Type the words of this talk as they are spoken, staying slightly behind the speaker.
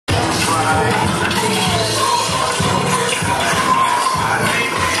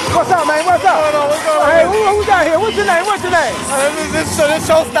What's up, man? What's up? What's going on? Hey, who's out here? What's your name? What's your name? This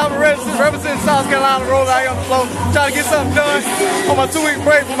ShowStopper representing South Carolina, rolling out here on the floor, trying to get something done on my 2-week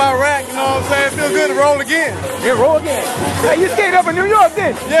break from Iraq. You know what I'm saying? Feel good to roll again. Yeah, roll again. Hey, you skate up in New York,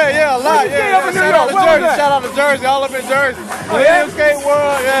 didn't you? Yeah, a lot. You skate up in New York. Shout out to Jersey, all up in Jersey. Oh, yeah? Skate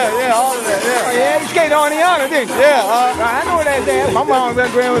world, yeah, all of that, yeah. Oh, yeah, you skated on Indiana, didn't you? Yeah, I know where that's at. My mom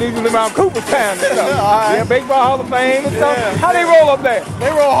and grandmother used to live around Cooperstown and stuff. Yeah, Baseball Hall of Fame and stuff. Yeah. How they roll up there?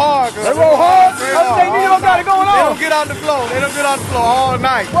 They roll hard. They roll hard? Other thing, New York got it going on. They don't get on the floor. They don't get on the floor all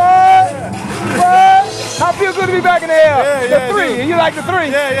night. What? How feel good to be back in the air? Yeah, the 3. You like the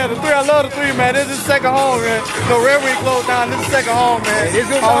 3? Yeah, the 3. I love the 3, man. This is second home, man. So Red Week closed down. This is second home, man. It's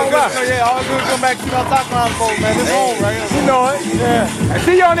good all good. Yeah, all good to come back to South Carolina, folks, man. This is home, right here. You know it. Yeah. I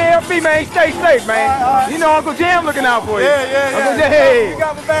see you on the LP, man. Stay safe, man. All right. You know Uncle Jam looking out for you. Yeah. Uncle Jam. You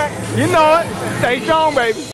got me back. You know it. Stay strong, baby.